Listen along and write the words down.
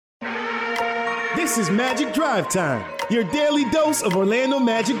This is Magic Drive Time, your daily dose of Orlando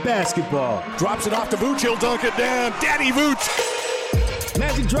Magic basketball. Drops it off to Vooch, he'll dunk it down. Daddy Vooch!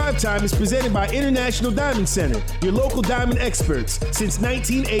 Magic Drive Time is presented by International Diamond Center, your local diamond experts since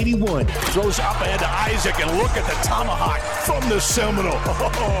 1981. Throws up ahead to Isaac, and look at the tomahawk from the Seminole.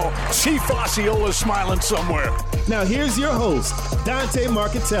 Oh, Chief Osceola's smiling somewhere. Now here's your host, Dante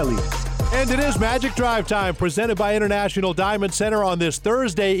Marchitelli. And it is Magic Drive Time, presented by International Diamond Center on this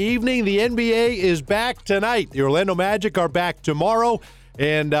Thursday evening. The NBA is back tonight. The Orlando Magic are back tomorrow,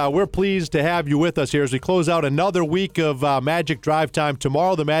 and we're pleased to have you with us here as we close out another week of Magic Drive Time.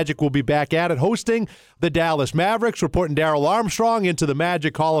 Tomorrow, the Magic will be back at it, hosting the Dallas Mavericks, reporting Darrell Armstrong into the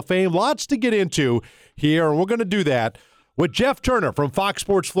Magic Hall of Fame. Lots to get into here, and we're going to do that with Jeff Turner from Fox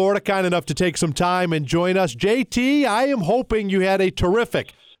Sports Florida, kind enough to take some time and join us. JT, I am hoping you had a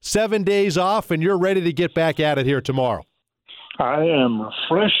terrific 7 days off, and you're ready to get back at it here tomorrow. I am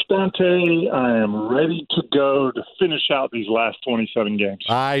refreshed, Dante. I am ready to go to finish out these last 27 games.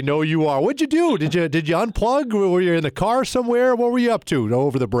 I know you are. What'd you do? Did you unplug? Were you in the car somewhere? What were you up to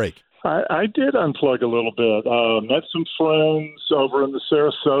over the break? I did unplug a little bit. Met some friends over in the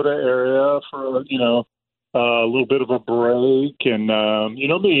Sarasota area for, a little bit of a break. And, you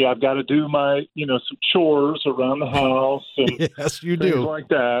know me, I've got to do my, some chores around the house and yes, you things do. like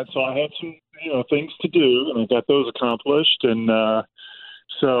that. So I had some, things to do, and I got those accomplished. And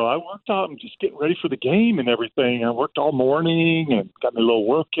so I worked out and just getting ready for the game and everything. I worked all morning and got me a little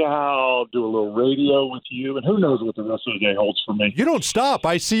workout, do a little radio with you, and who knows what the rest of the day holds for me. You don't stop.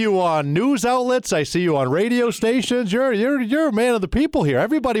 I see you on news outlets. I see you on radio stations. You're a man of the people here.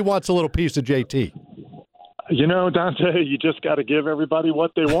 Everybody wants a little piece of JT. Dante, you just got to give everybody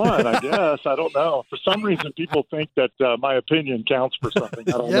what they want, I guess. I don't know. For some reason, people think that my opinion counts for something.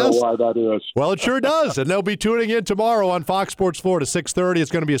 I don't know why that is. Well, it sure does. And they'll be tuning in tomorrow on Fox Sports Florida, 6:30.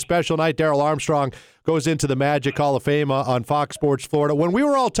 It's going to be a special night. Darrell Armstrong goes into the Magic Hall of Fame on Fox Sports Florida. When we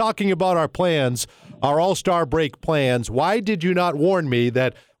were all talking about our plans, our All-Star break plans, why did you not warn me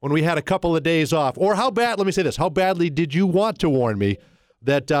that when we had a couple of days off, or how badly did you want to warn me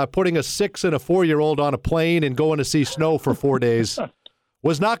that putting a 6 and a 4-year-old on a plane and going to see snow for 4 days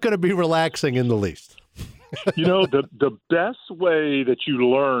was not going to be relaxing in the least? The best way that you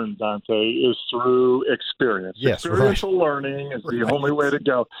learn, Dante, is through experience. Yes, Experiential learning is the only way to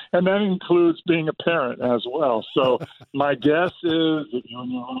go. And that includes being a parent as well. So my guess is that you and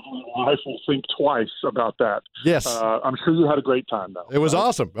your wife will think twice about that. Yes. I'm sure you had a great time, though. It was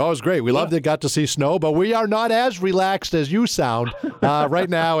awesome. Oh, it was great. We loved it, got to see snow, but we are not as relaxed as you sound right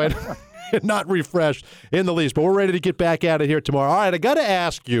now and not refreshed in the least. But we're ready to get back at it here tomorrow. All right, I got to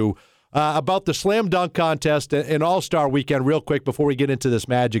ask you about the Slam Dunk Contest and All-Star Weekend real quick before we get into this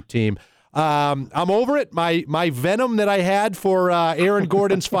Magic team. I'm over it. My venom that I had for Aaron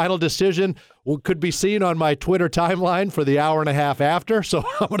Gordon's final decision could be seen on my Twitter timeline for the hour and a half after. So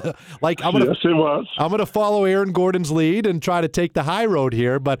I'm gonna follow Aaron Gordon's lead and try to take the high road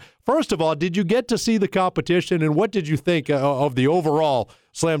here. But first of all, did you get to see the competition, and what did you think of the overall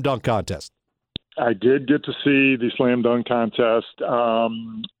Slam Dunk Contest? I did get to see the Slam Dunk Contest.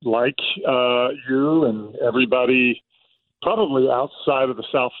 Like you and everybody probably outside of the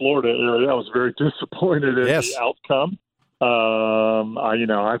South Florida area, I was very disappointed in the outcome.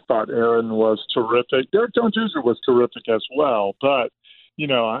 I thought Aaron was terrific. Derek Jones-Jr. was terrific as well. But,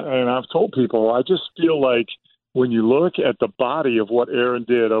 and I've told people, I just feel like when you look at the body of what Aaron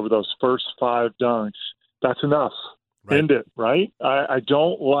did over those first 5 dunks, that's enough. Right. End it, right?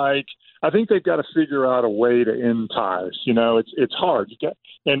 I think they've got to figure out a way to end ties. It's hard.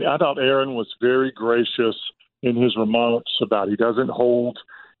 And I thought Aaron was very gracious in his remarks about he doesn't hold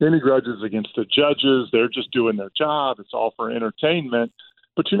any grudges against the judges. They're just doing their job. It's all for entertainment.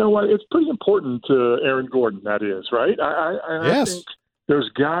 But you know what? It's pretty important to Aaron Gordon, that is, right? I think there's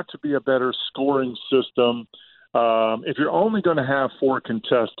got to be a better scoring system. If you're only going to have 4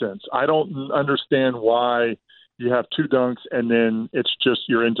 contestants, I don't understand why you have 2 dunks and then it's just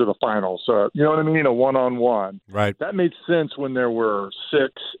you're into the finals. You know what I mean? A one-on-one. Right. That made sense when there were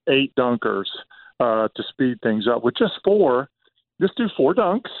 6, 8 dunkers to speed things up. With just 4, just do 4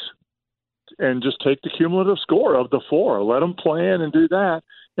 dunks and just take the cumulative score of the 4. Let them plan and do that.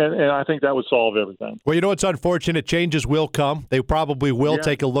 And I think that would solve everything. Well, it's unfortunate. Changes will come. They probably will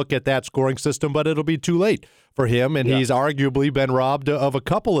take a look at that scoring system, but it'll be too late for him, and he's arguably been robbed of a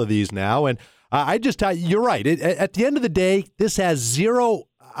couple of these now. And you're right. At the end of the day, this has zero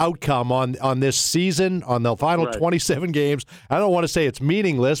outcome on this season, on the final 27 games. I don't want to say it's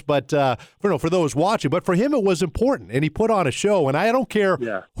meaningless, but for those watching. But for him, it was important, and he put on a show. And I don't care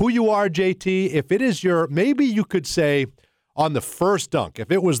who you are, JT. If it is maybe you could say, on the first dunk.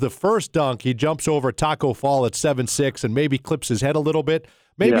 If it was the first dunk, he jumps over Taco Fall at 7'6" and maybe clips his head a little bit.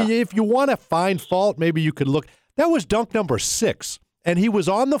 Maybe if you want to find fault, maybe you could look. That was dunk number 6, and he was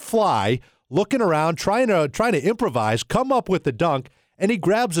on the fly, looking around, trying to improvise, come up with the dunk, and he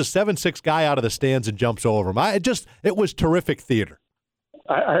grabs a 7'6" guy out of the stands and jumps over him. It was terrific theater.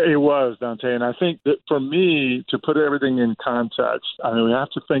 It was, Dante, and I think that for me, to put everything in context, I mean, we have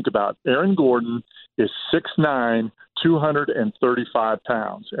to think about Aaron Gordon is 6'9", 235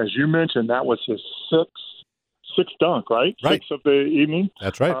 pounds. As you mentioned, that was his sixth dunk, right? Right. 6 of the evening.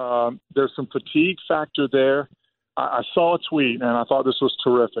 That's right. There's some fatigue factor there. I saw a tweet, and I thought this was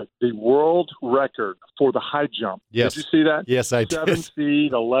terrific. The world record for the high jump. Yes. Did you see that? Yes, I did. 7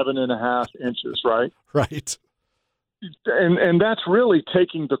 feet, 11.5 inches, right? Right. And that's really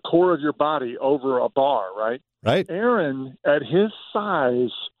taking the core of your body over a bar, right? Right. Aaron, at his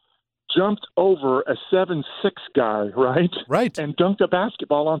size, jumped over a 7'6" guy, right? Right. And dunked a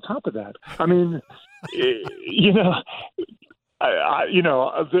basketball on top of that. I mean,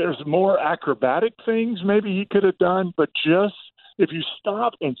 there's more acrobatic things maybe he could have done, but just if you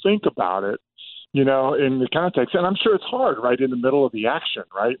stop and think about it, in the context, and I'm sure it's hard right in the middle of the action,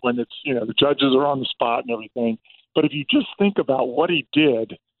 right? When it's, the judges are on the spot and everything. But if you just think about what he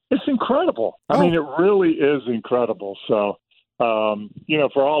did, it's incredible. I mean, it really is incredible. So,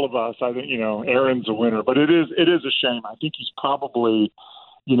 for all of us, I think, Aaron's a winner. But it is a shame. I think he's probably,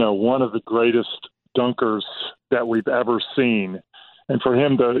 one of the greatest dunkers that we've ever seen. And for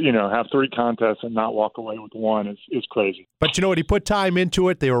him to, have 3 contests and not walk away with one is crazy. But you know what? He put time into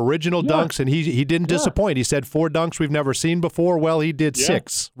it. They were original dunks, and he didn't disappoint. He said 4 dunks we've never seen before. Well, he did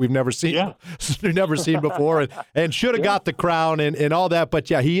 6 we've never seen before, and should have got the crown and all that. But,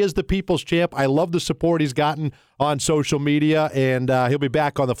 he is the people's champ. I love the support he's gotten on social media, and he'll be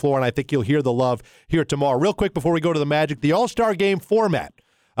back on the floor, and I think you'll hear the love here tomorrow. Real quick before we go to the Magic, the All-Star Game format.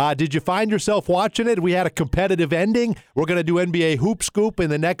 Did you find yourself watching it? We had a competitive ending. We're going to do NBA Hoop Scoop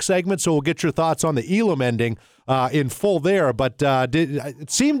in the next segment, so we'll get your thoughts on the Elam ending in full there. But it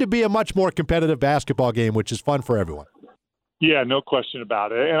seemed to be a much more competitive basketball game, which is fun for everyone. Yeah, no question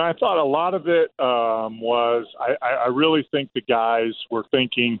about it. And I thought a lot of it was I really think the guys were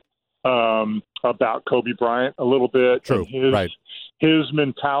thinking about Kobe Bryant a little bit. True, and his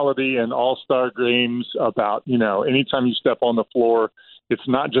mentality in All-Star games about, anytime you step on the floor, it's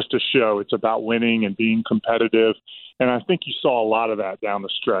not just a show. It's about winning and being competitive. And I think you saw a lot of that down the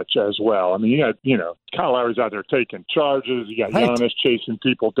stretch as well. I mean, you had, Kyle Lowry's out there taking charges. You got Giannis chasing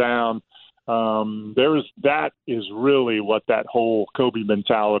people down. That is really what that whole Kobe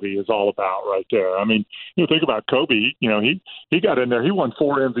mentality is all about right there. I mean, think about Kobe, he got in there. He won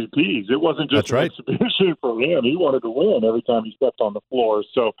 4 MVPs. It wasn't just an exhibition for him. He wanted to win every time he stepped on the floor.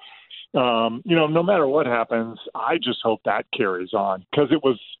 So, no matter what happens, I just hope that carries on because it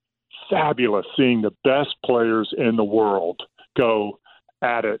was fabulous seeing the best players in the world go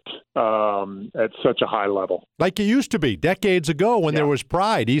at it at such a high level. Like it used to be decades ago when there was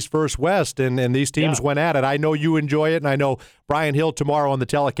pride, East versus West, and these teams went at it. I know you enjoy it, and I know Brian Hill tomorrow on the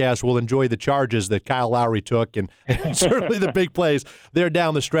telecast will enjoy the charges that Kyle Lowry took and certainly the big plays there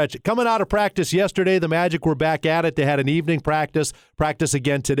down the stretch. Coming out of practice yesterday, the Magic were back at it. They had an evening practice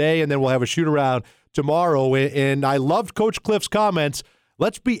again today, and then we'll have a shoot-around tomorrow. And I loved Coach Cliff's comments.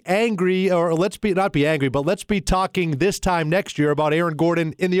 Let's be angry, or let's not be angry, but let's be talking this time next year about Aaron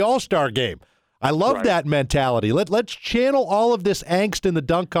Gordon in the All-Star game. I love that mentality. Let's channel all of this angst in the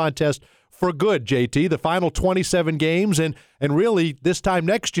dunk contest for good, JT, the final 27 games, and really this time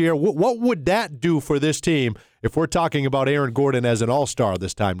next year, what would that do for this team if we're talking about Aaron Gordon as an All-Star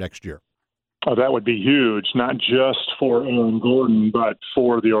this time next year? Oh, that would be huge, not just for Aaron Gordon, but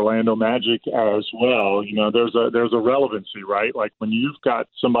for the Orlando Magic as well. There's a relevancy, right? Like when you've got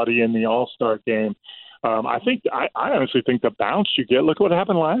somebody in the All-Star game, I honestly think the bounce you get, look what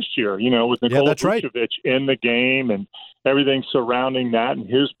happened last year, with Nikola Vucevic in the game and everything surrounding that and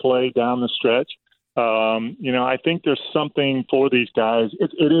his play down the stretch. I think there's something for these guys.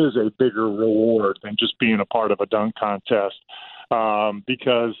 It is a bigger reward than just being a part of a dunk contest.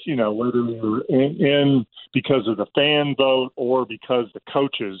 Because, whether you're in because of the fan vote or because the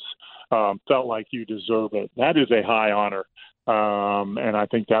coaches felt like you deserve it, that is a high honor. And I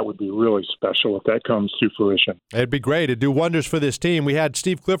think that would be really special if that comes to fruition. It'd be great. It'd do wonders for this team. We had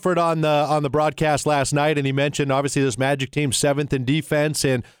Steve Clifford on the broadcast last night, and he mentioned obviously this Magic team 7th in defense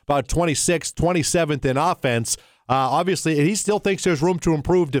and about 26th, 27th in offense. Obviously, and he still thinks there's room to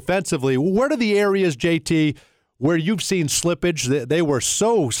improve defensively. What are the areas, JT, where you've seen slippage? They were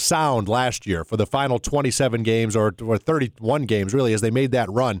so sound last year for the final 27 games or 31 games, really, as they made that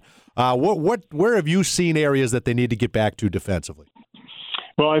run. Where have you seen areas that they need to get back to defensively?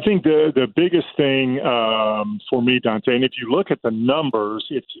 Well, I think the biggest thing for me, Dante, and if you look at the numbers,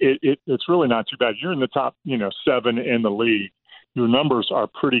 it's really not too bad. You're in the top 7 in the league. Your numbers are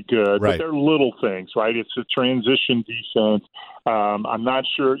pretty good, right. But they're little things, right? It's a transition defense. I'm not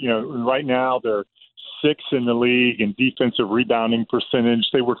sure, right now they're 6th in the league in defensive rebounding percentage.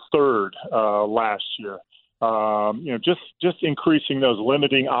 They were 3rd last year. Just increasing those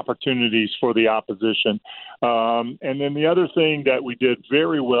limiting opportunities for the opposition. And then the other thing that we did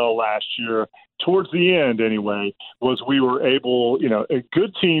very well last year, towards the end anyway, was we were able,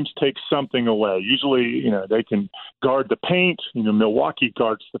 good teams take something away. Usually, they can guard the paint. Milwaukee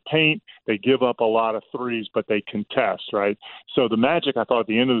guards the paint. They give up a lot of threes, but they contest, right? So the Magic, I thought at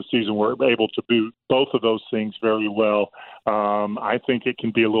the end of the season, were able to do both of those things very well. I think it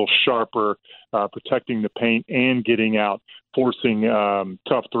can be a little sharper, protecting the paint and getting out, forcing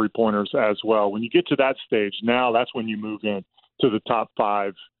tough three-pointers as well. When you get to that stage, now that's when you move in to the top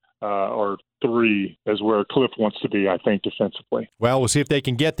 5 or 3 is where Cliff wants to be, I think, defensively. Well, we'll see if they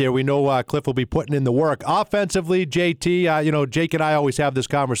can get there. We know Cliff will be putting in the work. Offensively, JT, Jake and I always have this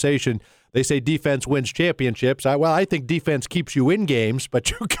conversation. They say defense wins championships. I think defense keeps you in games, but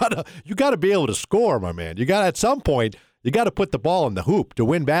you gotta be able to score, my man. You got at some point you got to put the ball in the hoop to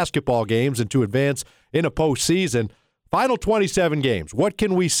win basketball games and to advance in a postseason. Final 27 games. What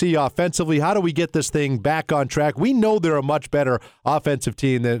can we see offensively? How do we get this thing back on track? We know they're a much better offensive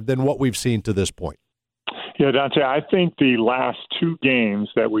team than what we've seen to this point. Yeah, Dante, I think the last 2 games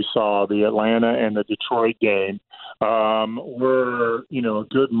that we saw, the Atlanta and the Detroit game, were, a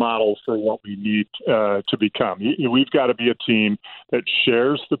good model for what we need to become. We've got to be a team that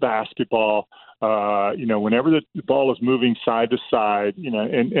shares the basketball. Whenever the ball is moving side to side,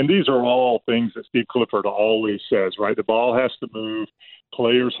 and these are all things that Steve Clifford always says, right? The ball has to move,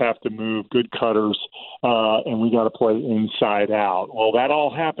 players have to move, good cutters, and we got to play inside out. Well, that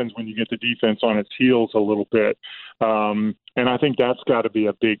all happens when you get the defense on its heels a little bit. And I think that's got to be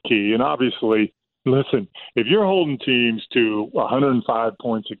a big key. And obviously, listen, if you're holding teams to 105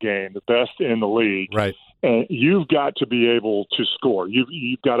 points a game, the best in the league, right? And you've got to be able to score.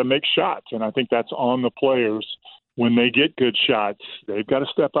 You've got to make shots, and I think that's on the players. When they get good shots, they've got to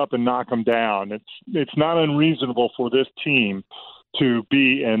step up and knock them down. It's not unreasonable for this team to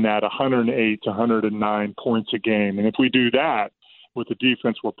be in that 108 to 109 points a game, and if we do that with the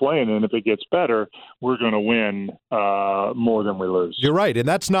defense we're playing, and if it gets better, we're going to win more than we lose. You're right, and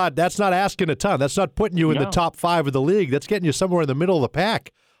that's not asking a ton. That's not putting you in the top 5 of the league. That's getting you somewhere in the middle of the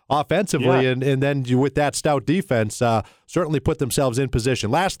pack offensively, and then with that stout defense, certainly put themselves in position.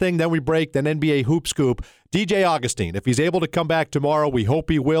 Last thing, then we break, then NBA Hoop Scoop. DJ Augustine, if he's able to come back tomorrow, we hope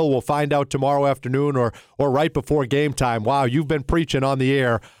he will. We'll find out tomorrow afternoon or right before game time. Wow, you've been preaching on the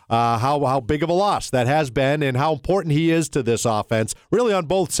air how big of a loss that has been and how important he is to this offense, really on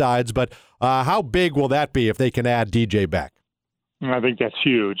both sides, but how big will that be if they can add DJ back? I think that's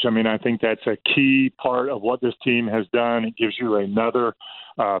huge. I think that's a key part of what this team has done. It gives you another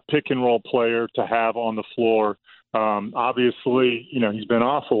pick-and-roll player to have on the floor. Obviously, he's been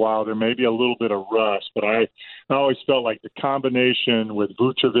off a while. There may be a little bit of rust, but I always felt like the combination with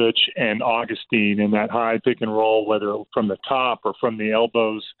Vucevic and Augustine in that high pick-and-roll, whether from the top or from the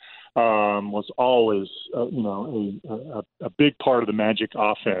elbows, was always, a big part of the Magic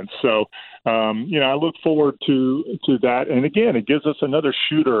offense. So, I look forward to that. And again, it gives us another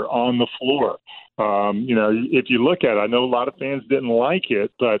shooter on the floor. If you look at it, I know a lot of fans didn't like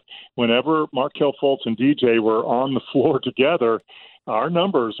it, but whenever Markelle Fultz and DJ were on the floor together, our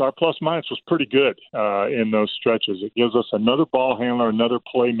numbers, our plus minus was pretty good in those stretches. It gives us another ball handler, another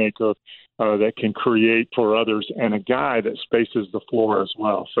playmaker that can create for others, and a guy that spaces the floor as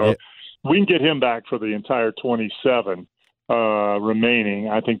well. So we can get him back for the entire 27 remaining.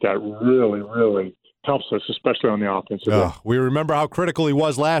 I think that really, really helps us, especially on the offensive end. We remember how critical he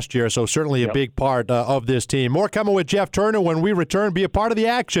was last year, so certainly a big part of this team. More coming with Jeff Turner when we return. Be a part of the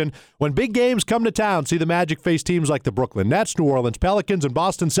action when big games come to town. See the Magic face teams like the Brooklyn Nets, New Orleans Pelicans, and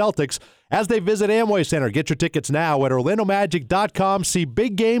Boston Celtics as they visit Amway Center. Get your tickets now at OrlandoMagic.com. See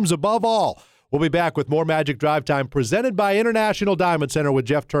big games above all. We'll be back with more Magic Drive Time presented by International Diamond Center with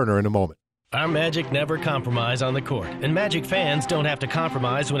Jeff Turner in a moment. Our Magic never compromise on the court, and Magic fans don't have to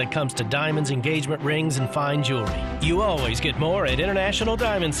compromise when it comes to diamonds, engagement rings, and fine jewelry. You always get more at International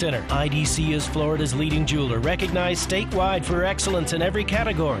Diamond Center. IDC is Florida's leading jeweler, recognized statewide for excellence in every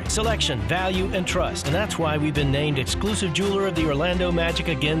category, selection, value, and trust. And that's why we've been named exclusive jeweler of the Orlando Magic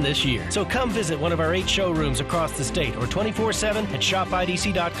again this year. So come visit one of our 8 showrooms across the state or 24/7 at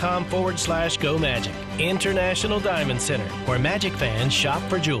shopidc.com/Go Magic. International Diamond Center, where Magic fans shop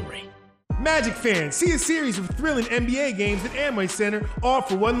for jewelry. Magic fans, see a series of thrilling NBA games at Amway Center, all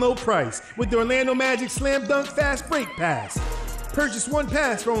for one low price with the Orlando Magic Slam Dunk Fast Break Pass. Purchase one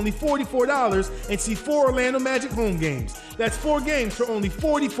pass for only $44 and see 4 Orlando Magic home games. That's 4 games for only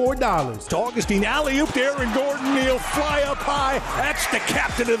 $44. To Augustine, alley-oop to Aaron Gordon. He'll fly up high. That's the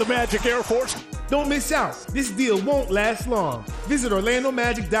captain of the Magic Air Force. Don't miss out. This deal won't last long. Visit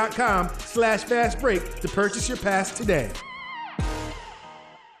OrlandoMagic.com/fastbreak to purchase your pass today.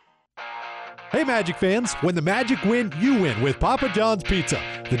 Hey, Magic fans, when the Magic win, you win with Papa John's Pizza.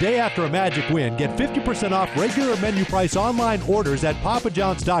 The day after a Magic win, get 50% off regular menu price online orders at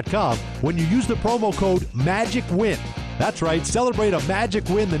papajohns.com when you use the promo code MAGICWIN. That's right, celebrate a Magic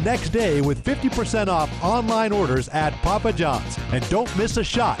win the next day with 50% off online orders at Papa John's. And don't miss a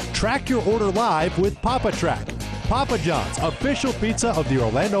shot. Track your order live with Papa Track. Papa John's, official pizza of the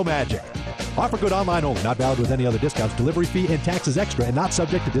Orlando Magic. Offer good online only, not valid with any other discounts, delivery fee and taxes extra, and not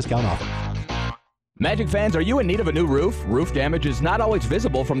subject to discount offer. Magic fans, are you in need of a new roof? Roof damage is not always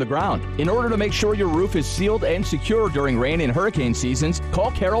visible from the ground. In order to make sure your roof is sealed and secure during rain and hurricane seasons, call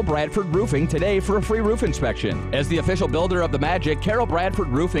Carol Bradford Roofing today for a free roof inspection. As the official builder of the Magic, Carol Bradford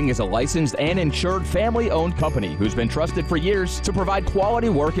Roofing is a licensed and insured family-owned company who's been trusted for years to provide quality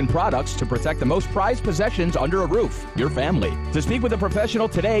work and products to protect the most prized possessions under a roof, your family. To speak with a professional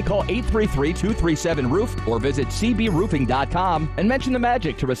today, call 833-237-ROOF or visit cbroofing.com and mention the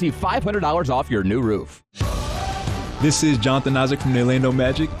Magic to receive $500 off your new roof. This is Jonathan Isaac from the Orlando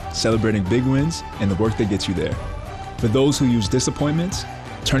Magic, celebrating big wins and the work that gets you there. For those who use disappointments,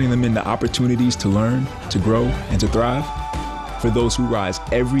 turning them into opportunities to learn, to grow, and to thrive. For those who rise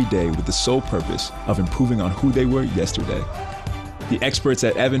every day with the sole purpose of improving on who they were yesterday. The experts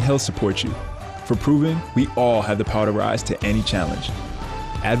at Advent Health support you for proving we all have the power to rise to any challenge.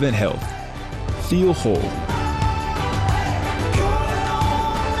 Advent Health. Feel whole.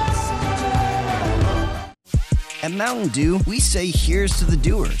 At Mountain Dew, we say here's to the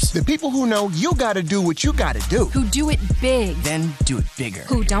doers. The people who know you gotta do what you gotta do. Who do it big. Then do it bigger.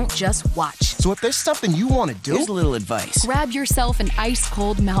 Who don't just watch. So if there's something you want to do, here's a little advice. Grab yourself an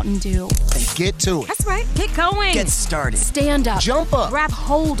ice-cold Mountain Dew. And get to it. That's right. Get going. Get started. Stand up. Jump up. Grab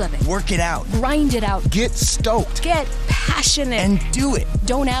hold of it. Work it out. Grind it out. Get stoked. Get passionate. And do it.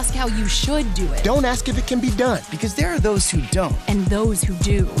 Don't ask how you should do it. Don't ask if it can be done. Because there are those who don't. And those who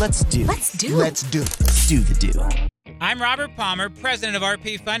do. Let's do. Let's do. Let's do. Let's do the do. I'm Robert Palmer, president of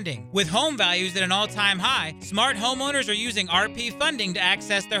RP Funding. With home values at an all-time high, smart homeowners are using RP Funding to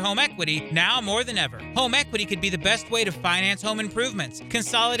access their home equity now more than ever. Home equity could be the best way to finance home improvements,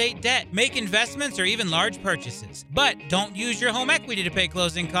 consolidate debt, make investments, or even large purchases. But don't use your home equity to pay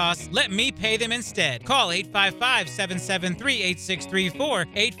closing costs. Let me pay them instead. Call 855-773-8634,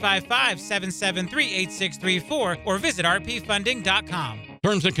 855-773-8634, or visit rpfunding.com.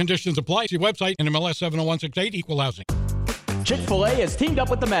 Terms and conditions apply. See website and MLS 70168 Equal Housing. Chick-fil-A has teamed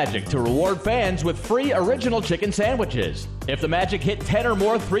up with the Magic to reward fans with free original chicken sandwiches. If the Magic hit 10 or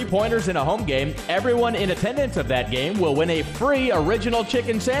more three-pointers in a home game, everyone in attendance of that game will win a free original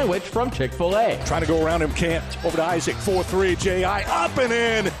chicken sandwich from Chick-fil-A. Trying to go around him, can't. Over to Isaac, 4-3, J.I. up and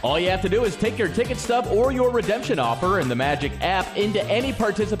in. All you have to do is take your ticket stub or your redemption offer in the Magic app into any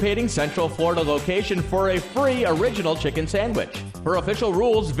participating Central Florida location for a free original chicken sandwich. For official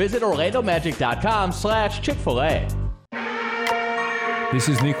rules, visit orlandomagic.com/Chick-fil-A. This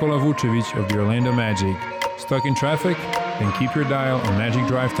is Nikola Vucevic of the Orlando Magic. Stuck in traffic? Then keep your dial on Magic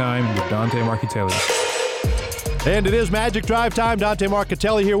Drive Time with Dante Marchitelli. And it is Magic Drive Time. Dante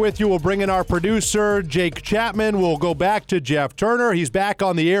Marchitelli here with you. We'll bring in our producer, Jake Chapman. We'll go back to Jeff Turner. He's back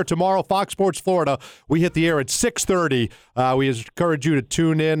on the air tomorrow, Fox Sports Florida. We hit the air at 6:30. We encourage you to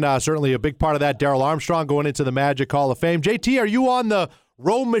tune in. Certainly a big part of that, Darrell Armstrong going into the Magic Hall of Fame. JT, are you on the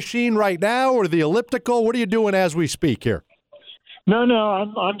row machine right now or the elliptical? What are you doing as we speak here? No,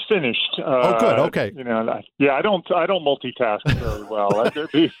 I'm finished. Oh, good. Okay. I don't multitask very well.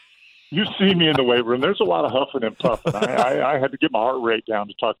 You see me in the weight room. There's a lot of huffing and puffing. I had to get my heart rate down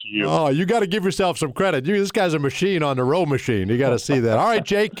to talk to you. Oh, you got to give yourself some credit. This guy's a machine on the row machine. You got to see that. All right,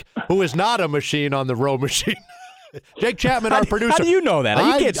 Jake, who is not a machine on the row machine. Jake Chapman, our producer. How do you know that?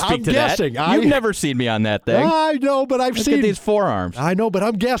 You can't speak to guessing. that. You've never seen me on that thing. I know, but I've seen Look at these forearms. I know, but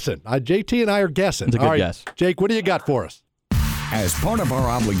I'm guessing. JT and I are guessing. It's a good guess. Jake, what do you got for us? As part of our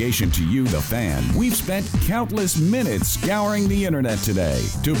obligation to you, the fan, we've spent countless minutes scouring the internet today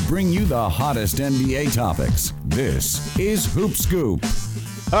to bring you the hottest NBA topics. This is Hoop Scoop.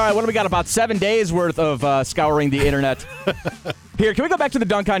 All right, what do we got? About 7 days worth of scouring the internet. Here, can we go back to the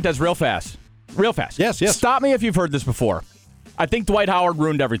dunk contest real fast? Real fast. Yes. Stop me if you've heard this before. I think Dwight Howard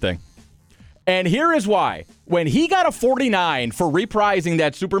ruined everything. And here is why. When he got a 49 for reprising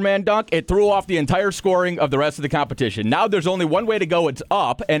that Superman dunk, it threw off the entire scoring of the rest of the competition. Now there's only one way to go. It's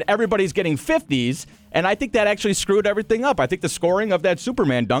up, and everybody's getting 50s, and I think that actually screwed everything up. I think the scoring of that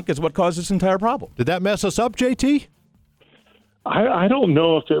Superman dunk is what caused this entire problem. Did that mess us up, JT? I don't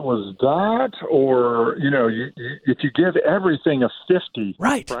know if it was that or, if you give everything a 50,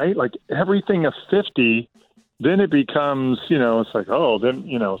 right? Like everything a 50, then it becomes, it's like,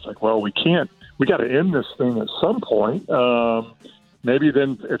 it's like, well, we got to end this thing at some point. Maybe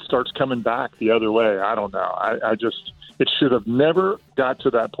then it starts coming back the other way. I don't know. It should have never got to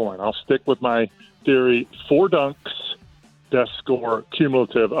that point. I'll stick with my theory. 4 dunks, best score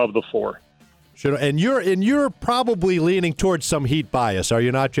cumulative of the 4. And you're probably leaning towards some Heat bias, are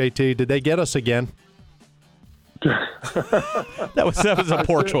you not, JT? Did they get us again? that was a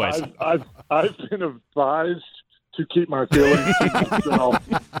poor choice. I've been advised to keep my feelings to myself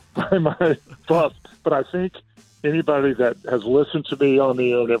by my boss, but I think anybody that has listened to me on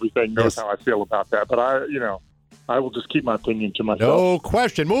the air and everything knows how I feel about that. But I will just keep my opinion to myself. No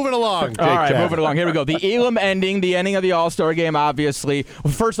question. Moving along, Jake All right, Chapman. moving along. Here we go. The Elam ending, the ending of the All-Star game, obviously.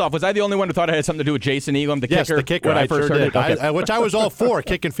 Well, first off, was I the only one who thought it had something to do with Jason Elam, the kicker? Yes, the kicker. When I sure first heard did. it? Okay. Which I was all for,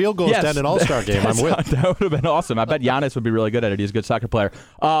 kicking field goals to end an All-Star game. I'm with. That would have been awesome. I bet Giannis would be really good at it. He's a good soccer player.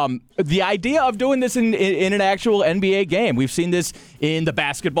 The idea of doing this in an actual NBA game, we've seen this in the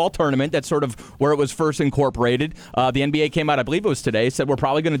basketball tournament. That's sort of where it was first incorporated. The NBA came out, I believe it was today, said we're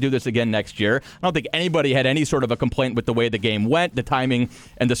probably going to do this again next year. I don't think anybody had any sort of a complaint with the way the game went, the timing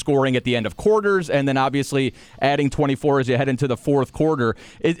and the scoring at the end of quarters, and then obviously adding 24 as you head into the fourth quarter.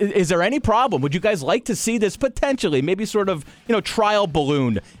 Is there any problem? Would you guys like to see this potentially, maybe sort of, trial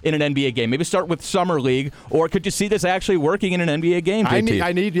balloon in an NBA game? Maybe start with Summer League, or could you see this actually working in an NBA game, JT?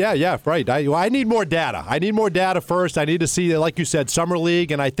 I need more data. I need more data first. I need to see, like you said, Summer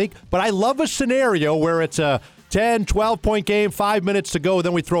League, and I love a scenario where it's a 10, 12-point game, 5 minutes to go,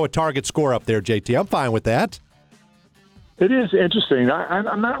 then we throw a target score up there, JT. I'm fine with that. It is interesting.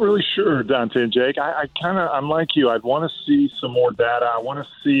 I'm not really sure, Dante and Jake. I'm like you. I'd want to see some more data. I want to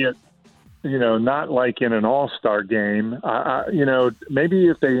see it, not like in an all-star game. Maybe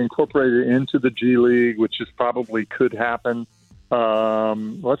if they incorporate it into the G League, which is probably could happen.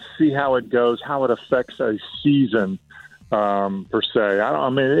 Let's see how it goes, how it affects a season per se.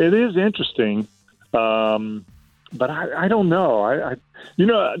 It is interesting. But I don't know.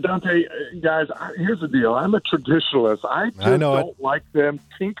 Dante, guys, here's the deal. I'm a traditionalist. I just don't like them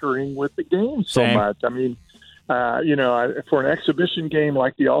tinkering with the game so much. I mean, for an exhibition game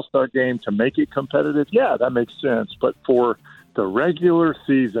like the All-Star game to make it competitive, yeah, that makes sense. But for the regular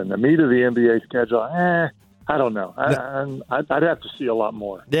season, the meat of the NBA schedule, I don't know. I'd have to see a lot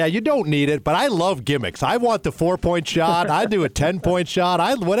more. Yeah, you don't need it, but I love gimmicks. I want the 4-point shot. I do a 10-point shot.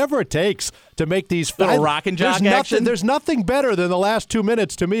 Whatever it takes to make these little rock and jock action. There's nothing better than the last 2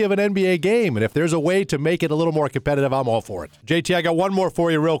 minutes to me of an NBA game, and if there's a way to make it a little more competitive, I'm all for it. JT, I got one more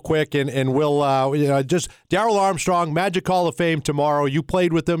for you real quick, and we'll just Darrell Armstrong, Magic Hall of Fame tomorrow. You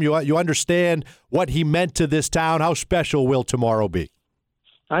played with him. You understand what he meant to this town. How special will tomorrow be?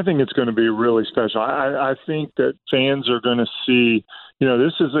 I think it's going to be really special. I think that fans are going to see,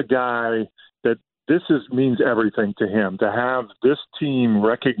 this is a guy that means everything to him. To have this team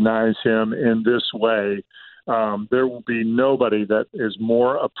recognize him in this way, there will be nobody that is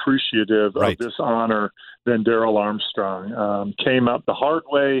more appreciative of this honor than Darrell Armstrong. Came up the hard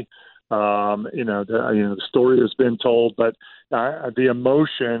way. The story has been told, but the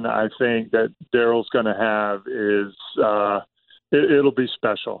emotion I think that Darrell's going to have is it'll be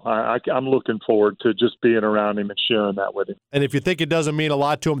special. I'm looking forward to just being around him and sharing that with him. And if you think it doesn't mean a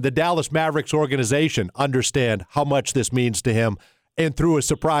lot to him, the Dallas Mavericks organization understand how much this means to him and threw a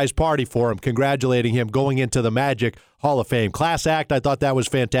surprise party for him, congratulating him going into the Magic Hall of Fame. Class act, I thought that was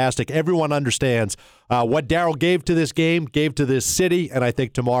fantastic. Everyone understands what Darrell gave to this game, gave to this city, and I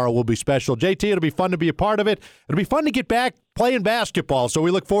think tomorrow will be special. JT, it'll be fun to be a part of it. It'll be fun to get back playing basketball, so we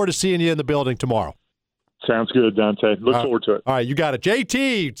look forward to seeing you in the building tomorrow. Sounds good, Dante. Look forward to it. All right, you got it.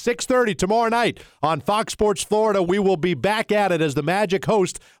 JT, 6:30 tomorrow night on Fox Sports Florida. We will be back at it as the Magic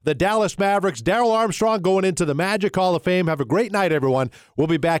host the Dallas Mavericks. Darryl Armstrong going into the Magic Hall of Fame. Have a great night, everyone. We'll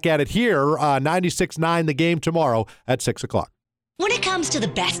be back at it here, 96.9 The Game tomorrow at 6 o'clock. When it comes to the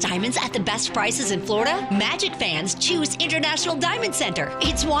best diamonds at the best prices in Florida, Magic fans choose International Diamond Center.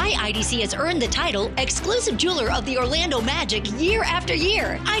 It's why IDC has earned the title exclusive jeweler of the Orlando Magic year after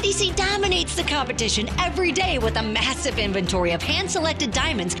year. IDC dominates the competition every day with a massive inventory of hand-selected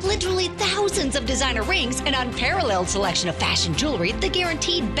diamonds, literally thousands of designer rings, an unparalleled selection of fashion jewelry, the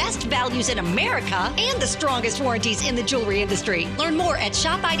guaranteed best values in America, and the strongest warranties in the jewelry industry. Learn more at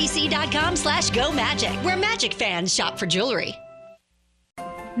shopidc.com/GoMagic, where Magic fans shop for jewelry.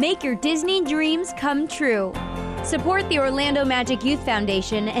 Make your Disney dreams come true. Support the Orlando Magic Youth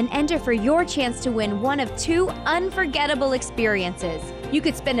Foundation and enter for your chance to win one of 2 unforgettable experiences. You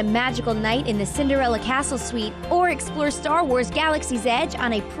could spend a magical night in the Cinderella Castle Suite or explore Star Wars Galaxy's Edge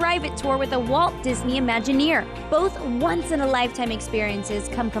on a private tour with a Walt Disney Imagineer. Both once-in-a-lifetime experiences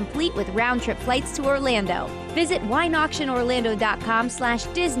come complete with round-trip flights to Orlando. Visit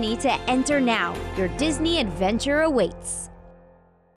wineauctionorlando.com/Disney to enter now. Your Disney adventure awaits.